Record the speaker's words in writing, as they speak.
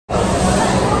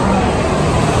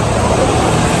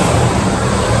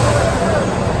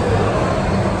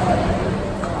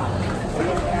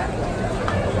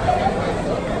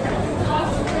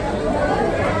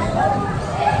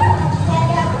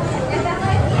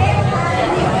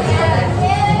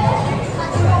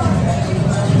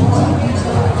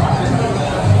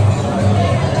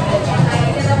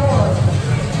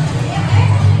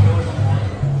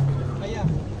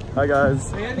Hi guys,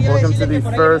 welcome to the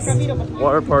first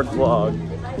water park vlog.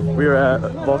 We are at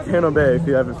Volcano Bay, if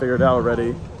you haven't figured it out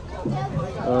already.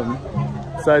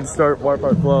 Decided to start water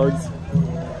park vlogs.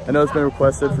 I know it's been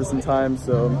requested for some time,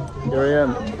 so here I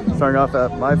am, starting off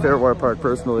at my favorite water park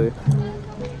personally.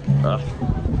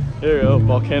 Here we go,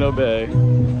 Volcano Bay.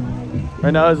 Right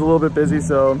now it's a little bit busy,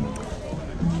 so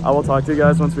I will talk to you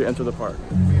guys once we enter the park.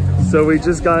 So we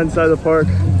just got inside the park,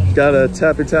 got a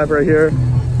tappy tap right here,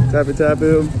 tappy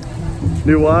tapu,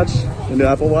 new watch, a new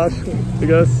Apple Watch, I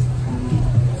guess.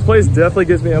 This place definitely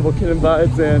gives me Apple Kitten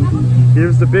vibes, and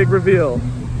here's the big reveal.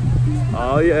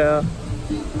 Oh yeah,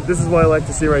 this is what I like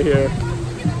to see right here.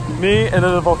 Me and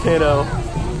then a volcano.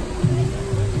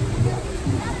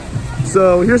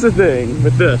 So here's the thing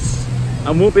with this,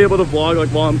 I won't be able to vlog like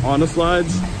while I'm on the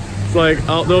slides. It's like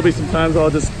there'll be some times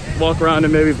I'll just walk around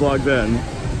and maybe vlog then.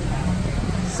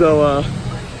 So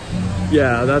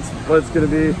yeah, that's what it's gonna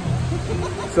be.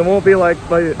 So it won't be like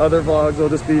my other vlogs, it'll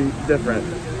just be different.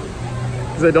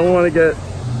 Because I don't want to get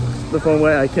the phone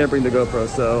wet, I can't bring the GoPro,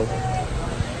 so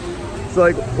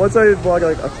like once I vlog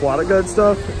like aquatic guide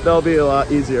stuff, that'll be a lot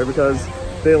easier because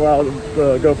they allow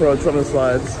the GoPro on some of the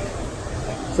slides.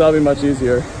 So that'll be much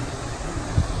easier.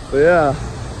 But yeah,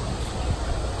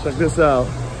 check this out.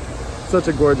 Such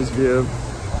a gorgeous view.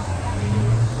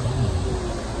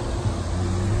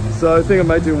 So I think I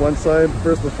might do one slide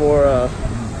first before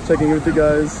checking in with you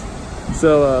guys.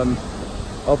 So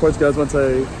I'll report to you guys once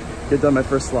I get done my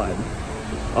first slide.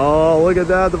 Oh, look at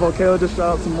that, the volcano just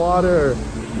shot out some water.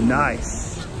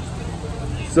 Nice.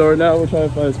 So right now we're trying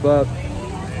to find a spot.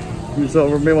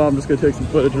 So meanwhile I'm just gonna take some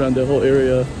footage around the whole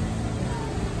area.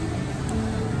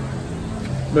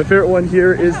 My favorite one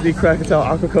here is the Krakatoa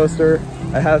Aqua Coaster.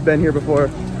 I have been here before.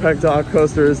 Krakatoa Aqua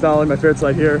Coaster is not only my favorite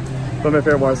slide here, but my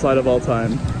favorite water slide of all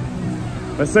time.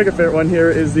 My second favorite one here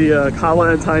is the Kawa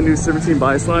and Tainu Serpentine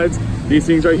Bay slides. These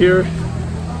things right here,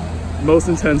 most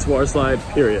intense water slide,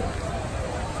 period.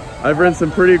 I've ridden some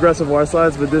pretty aggressive water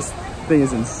slides, but this thing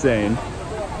is insane.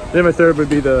 Then my third would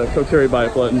be the Kokiri Bay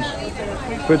plunge,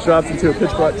 which drops into a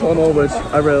pitch black tunnel, which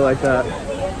I really like that.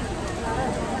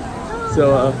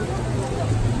 So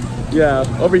yeah,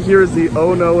 over here is the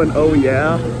Oh No and Oh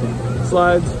Yeah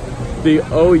slides. The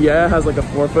Oh Yeah has like a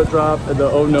 4-foot drop, and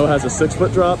the Oh No has a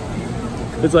 6-foot drop.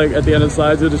 It's like at the end of the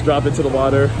slides, you'll just drop into the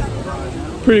water.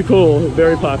 Pretty cool,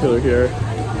 very popular here.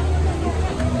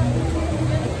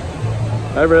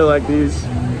 I really like these.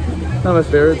 Not my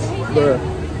favorites, but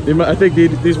I think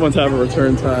these ones have a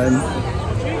return time.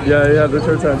 Yeah, you have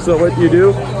return time. So what you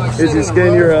do is you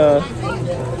scan your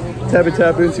tappy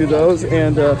tap into those,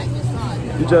 and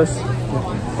you just,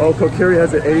 oh, Kokiri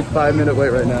has an 85-minute wait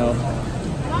right now.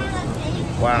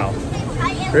 Wow,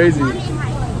 crazy.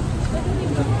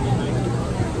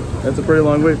 That's a pretty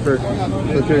long wait for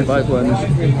Kokiri Bay plunge.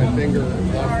 Maybe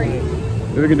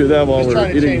we can do that while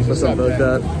we're eating or something like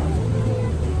that.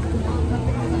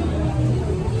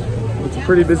 It's a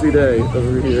pretty busy day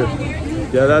over here.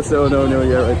 Yeah, that's the Oh No No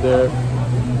Yeah right there.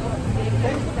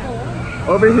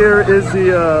 Over here is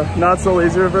the Not So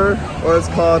Lazy River, or it's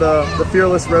called the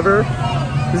Fearless River.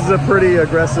 This is a pretty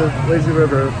aggressive, lazy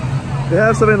river. They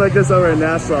have something like this over in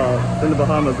Nassau in the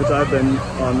Bahamas, which I've been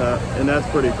on that, and that's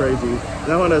pretty crazy.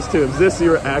 That one has too. This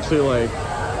you're actually like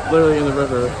literally in the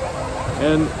river,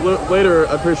 and later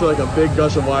I'm pretty sure like a big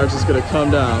gush of water is just gonna come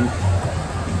down.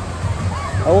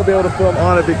 I won't be able to film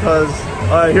on it because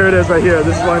here it is right here.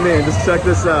 This is what I mean. Just check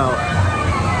this out.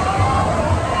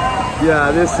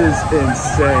 Yeah, this is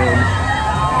insane.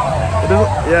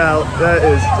 Yeah, that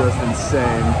is just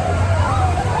insane.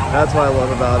 That's what I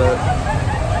love about it.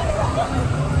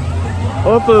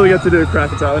 Hopefully we get to do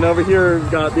Krakatoa. And over here we've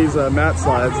got these mat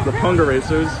slides, the Punga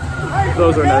Racers.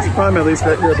 Those are nice. Probably my least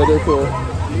favorite here, but they're cool.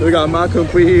 Then we got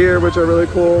Makumpuhi here, which are really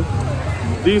cool.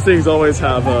 These things always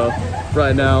have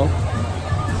right now.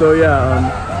 So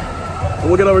yeah,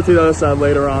 we'll get over to the other side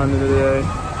later on in the day.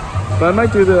 But I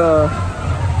might do the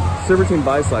Serpentine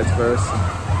Bay slides first.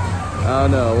 I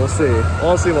don't know, we'll see.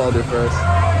 I'll see what I'll do first.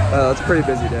 It's a pretty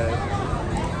busy day.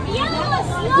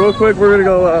 Real quick, we're gonna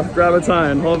go grab a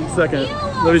time. Hold on a second.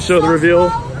 Let me show the reveal.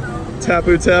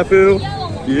 Tapu tapu.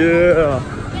 Yeah.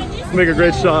 Let's make a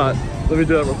great shot. Let me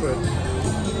do that real quick.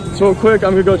 So real quick,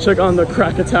 I'm gonna go check on the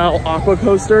Krakatoa Aqua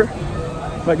Coaster.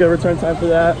 Might get a return time for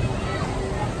that.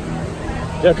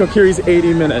 Yeah, Kokiri's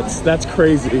 80 minutes. That's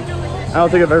crazy. I don't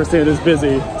think I've ever seen it this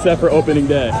busy, except for opening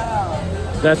day.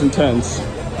 That's intense.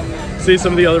 See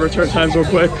some of the other return times real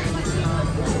quick.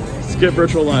 Skip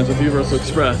virtual lines with Universal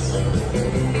Express.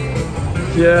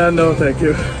 Yeah, no thank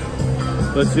you.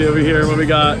 Let's see over here what we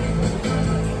got.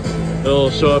 It'll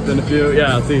show up in a few.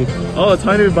 Yeah, let's see. Oh, the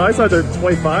Tainu Bay slides are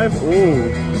 25. Ooh,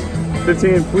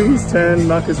 15, please 10,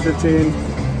 Maka's 15.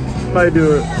 Might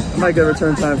get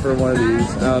return time for one of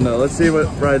these. I don't know. Let's see what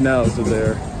right now is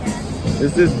there.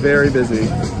 This is very busy.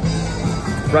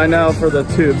 Right now for the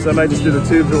tubes. I might just do the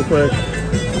tubes real quick.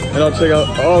 And I'll check out,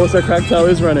 oh, looks like Krakatoa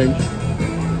is running.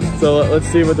 So let's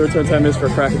see what the return time is for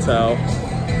Krakatoa.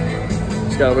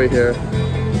 Just gotta wait here.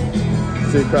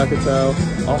 Let's see Krakatoa,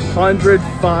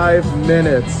 105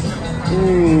 minutes.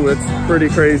 Ooh, that's pretty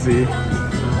crazy.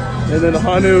 And then the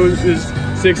Hanu is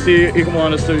 60,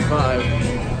 Ikawana 35.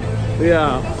 But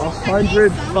yeah,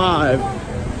 105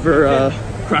 for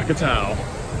Krakatoa.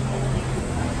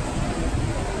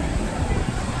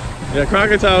 Yeah,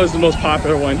 Krakatoa is the most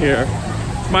popular one here.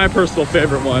 It's my personal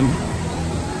favorite one.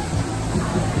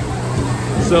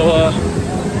 So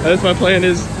that's my plan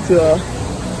is to,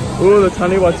 ooh, the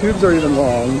Taniwa tubes are even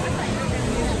long.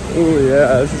 Ooh,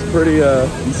 yeah, this is pretty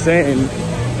insane.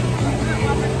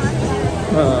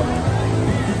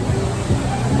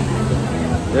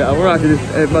 Yeah, we're not gonna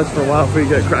do much for a while if we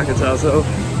get Krakatoa, so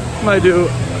might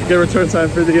get return time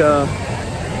for the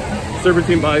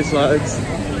serpentine body slides,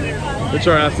 which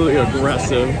are absolutely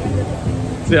aggressive.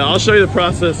 So yeah, I'll show you the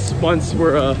process once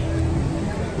we're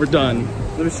done.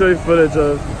 Let me show you footage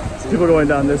of people going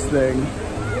down this thing.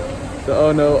 The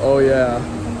oh no, oh yeah.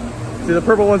 See, the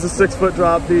purple one's a 6 foot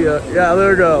drop. The yeah,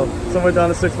 there we go. Someone down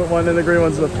a 6 foot one, and the green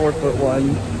one's a 4 foot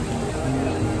one.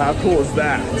 How cool is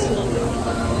that?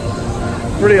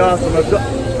 Pretty awesome.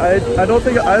 I don't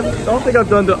think I've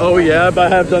done the oh yeah,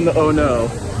 but I have done the oh no.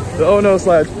 The oh no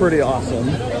slide's pretty awesome.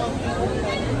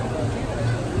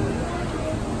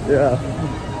 Yeah.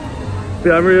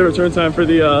 Yeah, I'm ready to return time for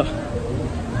the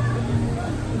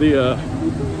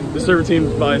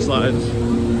serpentine body slides.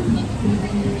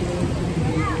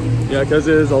 Yeah, because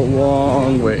it is a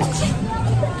long wait.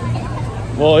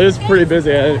 Well, it is pretty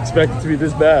busy. I didn't expect it to be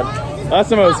this bad. Last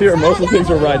time I was here, most of the things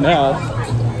were right now.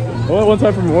 I went one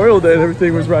time for Memorial Day and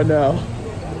everything was right now.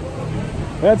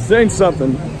 That's saying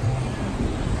something.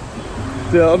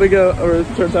 So let me go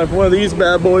return time for one of these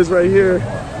bad boys right here.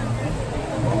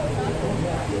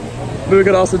 Maybe we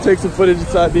could also take some footage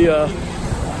inside the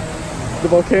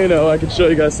volcano. I could show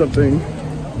you guys something.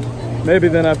 Maybe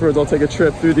then afterwards I'll take a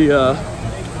trip through the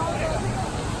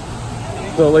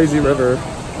lazy river,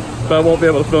 but I won't be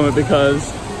able to film it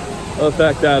because of the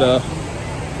fact that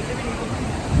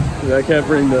I can't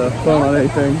bring the phone on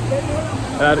anything,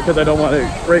 because I don't want to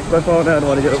break my phone and I don't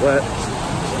want to get it wet.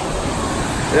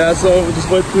 Yeah, so we just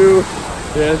went through.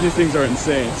 Yeah, these things are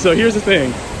insane. So here's the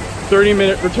thing,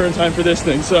 30-minute return time for this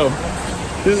thing. So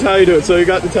this is how you do it. So you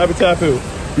got the Tapu Tapu,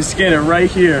 you scan it right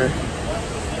here.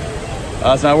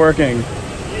 It's not working,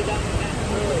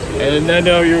 and then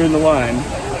now you're in the line,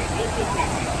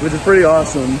 which is pretty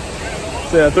awesome.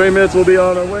 So yeah, 30 minutes, we'll be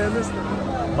on our way in this.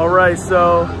 All right,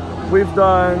 so we've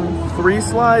done 3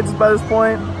 slides by this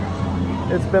point.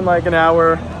 It's been like an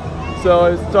hour. So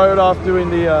I started off doing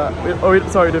the, we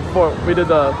did 4. We did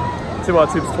the Tiwa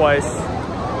tubes twice.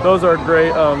 Those are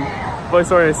great. But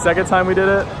sorry, the second time we did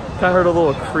it, kind of heard a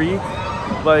little creak.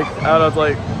 Like, I don't know,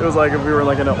 it was like if we were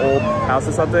like in an old house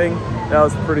or something. That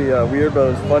was pretty weird, but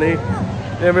it was funny.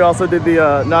 Then we also did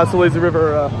the Not So Lazy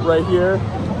River right here.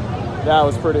 That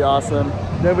was pretty awesome.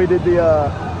 Then we did the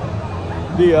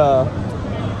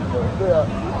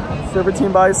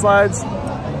serpentine body slides.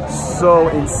 So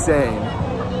insane.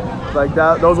 Like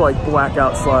that, those are like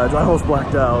blackout slides. I almost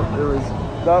blacked out.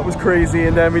 That was crazy.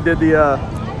 And then we did the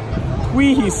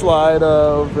Tweehee slide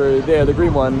over there, the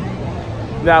green one.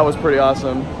 That was pretty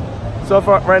awesome. So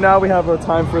far, right now we have a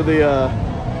time for the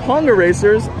hunger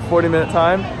racers, 40-minute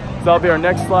time. So that'll be our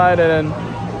next slide. And then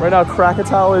right now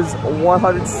Krakatoa is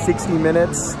 160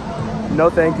 minutes. No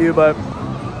thank you, but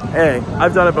hey,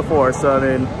 I've done it before, so I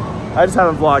mean, I just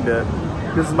haven't vlogged it.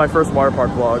 This is my first water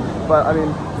park vlog. But I mean,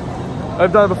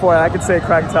 I've done it before, and I could say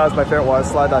Krakatoa is my favorite water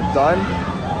slide I've done.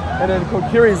 And then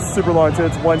Kokiri is super long too,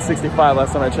 it's 165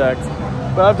 last time I checked.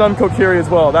 But I've done Kokiri as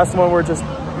well. That's the one where just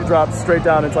you drop straight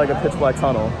down into like a pitch black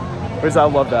tunnel. Which I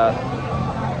love that.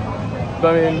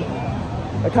 But I mean,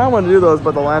 I kind of want to do those,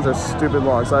 but the lines are stupid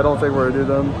long, so I don't think we're going to do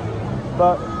them.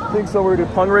 But I think so we're going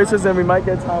to do Pung races, and we might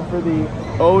get time for the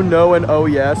Oh No and Oh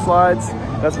Yeah slides.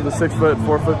 That's with the 6 foot,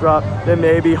 4 foot drop. Then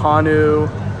maybe Hanu,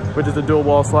 which is a dual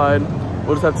wall slide.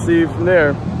 We'll just have to see from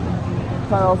there.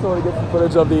 Kind of also want to get some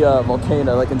footage of the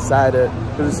volcano, like inside it,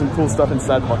 because there's some cool stuff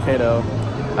inside the volcano.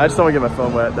 I just don't want to get my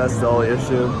phone wet, that's the only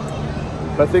issue.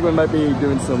 But I think we might be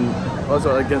doing some,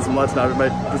 also like getting some lunch now. We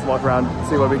might just walk around,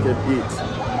 see what we could eat.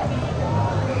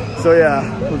 So yeah,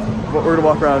 we're gonna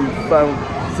walk around,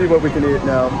 see what we can eat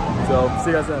now. So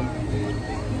see you guys then.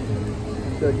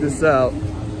 Check this out.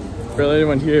 For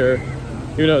anyone here,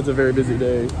 you know it's a very busy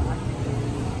day.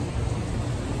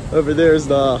 Over there's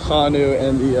the Hanu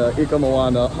and the Ika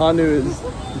Moana. Hanu is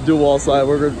the dual wall slide.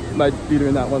 Might be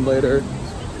doing that one later.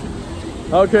 I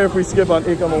don't care if we skip on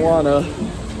Ika Moana,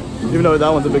 even though that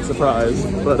one's a big surprise.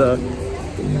 But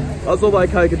I also like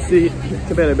how you can see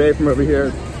Cabana Bay from over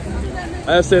here.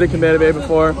 I have stayed at Cabana Bay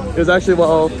before. It was actually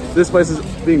while this place is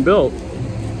being built.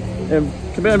 And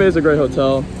Cabana Bay is a great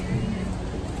hotel.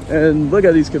 And look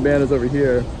at these cabanas over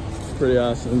here. Pretty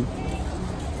awesome.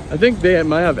 I think they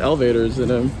might have elevators in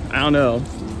them. I don't know.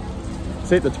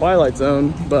 This ain't the Twilight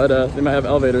Zone, but they might have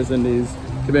elevators in these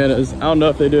cabanas. I don't know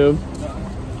if they do.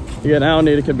 Again, I don't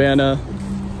need a cabana.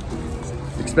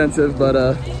 It's expensive,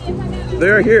 but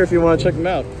they're here if you want to check them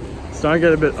out. It's starting to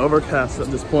get a bit overcast at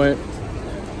this point.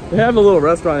 They have a little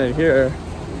restaurant in here.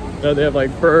 They have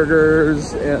like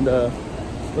burgers and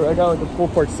I got like a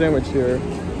pulled pork sandwich here.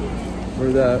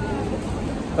 Where's that?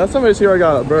 Last time I was here, I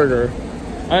got a burger.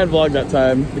 I hadn't vlogged that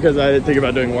time because I didn't think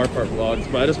about doing water park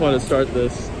vlogs, but I just wanted to start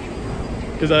this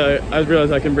because I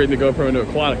realized I can bring the GoPro into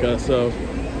Aquatica, so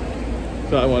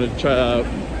I wanted to try it out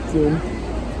soon.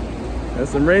 And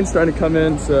some rain's starting to come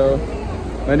in, so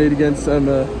I need to get some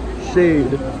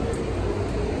shade.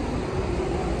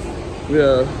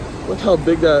 Yeah, look how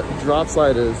big that drop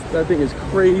slide is. That thing is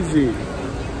crazy.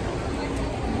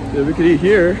 Yeah, we could eat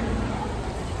here.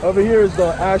 Over here is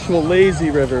the actual lazy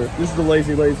river. This is the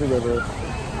lazy river.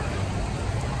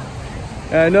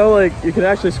 And I know like you can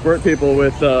actually squirt people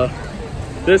with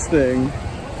this thing.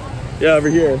 Yeah, over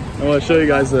here. I want to show you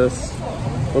guys this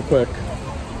real quick.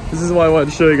 This is why I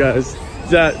wanted to show you guys.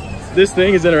 That this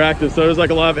thing is interactive, so there's like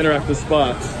a lot of interactive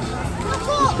spots.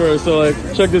 So like,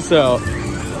 check this out.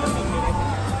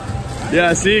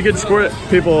 Yeah, see, you can squirt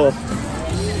people.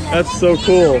 That's so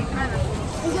cool.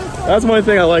 That's one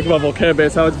thing I like about Volcano Bay,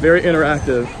 is how it's very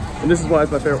interactive. And this is why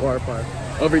it's my favorite water park.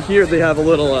 Over here, they have a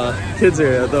little kids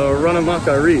area, the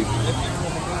Runamaka Reef.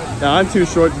 Now, I'm too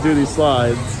short to do these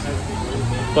slides,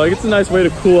 but like, it's a nice way to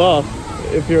cool off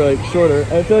if you're like shorter.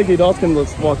 And I feel like the adults can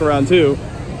just walk around too,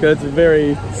 because it's a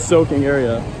very soaking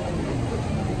area.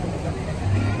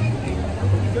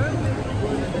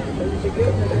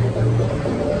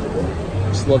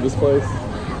 Just love this place.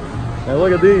 And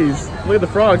look at these. Look at the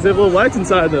frogs. They have little lights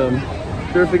inside them.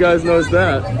 I'm sure if you guys noticed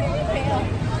that.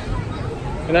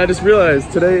 And I just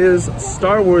realized today is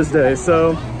Star Wars Day,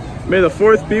 so may the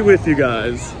 4th be with you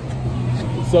guys.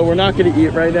 So we're not going to eat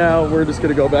right now. We're just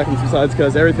going to go back and some sides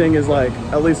because everything is like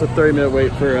at least a 30-minute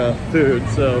wait for food.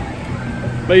 So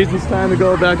I use this time to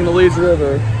go back in the lazy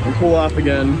river and cool off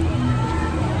again.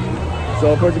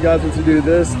 So I'll put you guys to do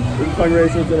this, the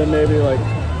fundraisers, and then maybe like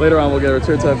later on we'll get a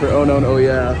return time for Oh No and Oh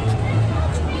Yeah.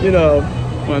 You know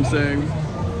what I'm saying.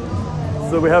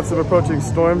 So we have some approaching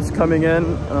storms coming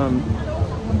in.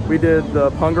 We did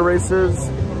the Punga races.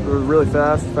 They were really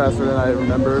fast, faster than I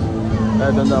remembered. I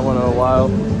hadn't done that one in a while.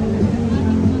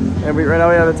 And right now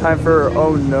we have a time for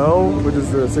Oh No, which is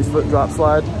the 6-foot drop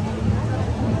slide.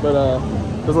 But it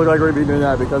doesn't look like we're gonna be doing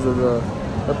that because of the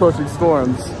approaching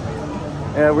storms.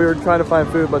 And we were trying to find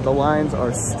food, but the lines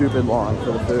are stupid long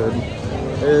for the food.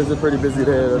 It is a pretty busy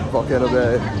day at Volcano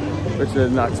Bay, which I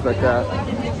did not expect that.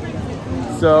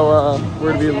 So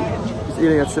we're gonna be just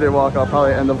eating at City Walk. I'll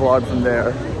probably end the vlog from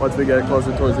there once we get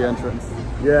closer towards the entrance.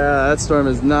 Yeah, that storm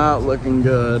is not looking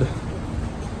good.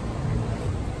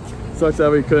 Sucks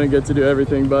that we couldn't get to do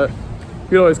everything, but we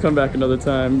can always come back another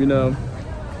time, you know.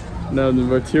 Now the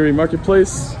Rotiri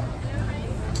Marketplace.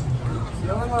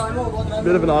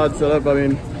 Bit of an odd setup, I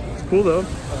mean, it's cool though.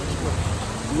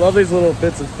 Love these little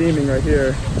bits of theming right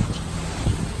here.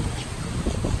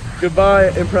 Goodbye,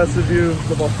 impressive view of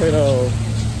the volcano.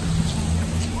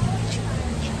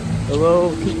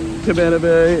 Hello, Cabana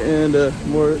Bay, and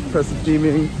more impressive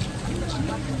theming.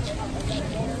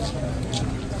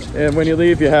 And when you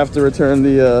leave, you have to return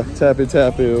the Tapu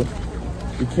Tapu.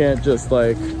 You can't just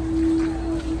like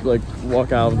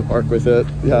walk out of the park with it.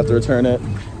 You have to return it.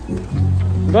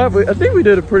 But I think we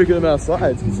did a pretty good amount of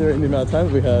slides considering the amount of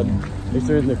time we had,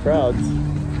 considering the crowds.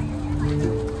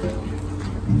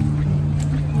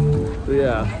 So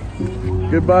yeah,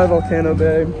 goodbye Volcano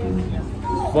Bay.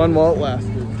 Fun while it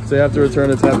lasted. So you have to return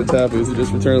to Tapu Tapu. So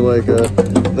just return like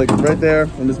right there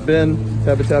in this bin,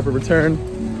 Tapu Tapu return,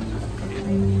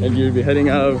 and you'd be heading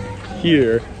out of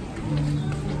here.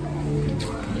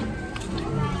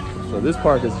 So this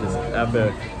park is just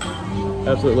epic.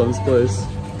 Absolutely love this place.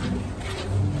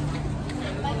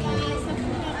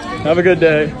 Have a good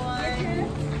day.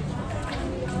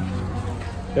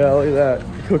 Yeah, look at that.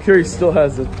 Kokiri still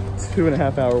has a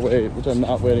 2.5 hour wait, which I'm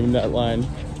not waiting in that line.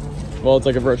 Well, it's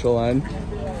like a virtual line.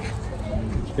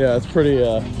 Yeah, it's pretty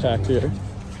packed here.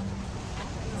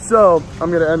 So,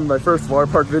 I'm gonna end my first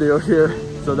water park video here.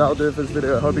 So that'll do it for this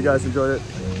video. I hope you guys enjoyed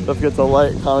it. Don't forget to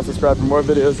like, comment, subscribe for more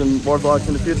videos and more vlogs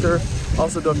in the future.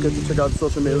 Also, don't forget to check out the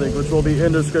social media link, which will be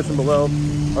in the description below.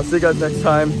 I'll see you guys next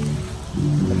time.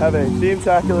 Have a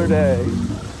theme-tacular day.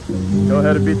 Go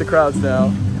ahead and beat the crowds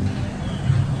now.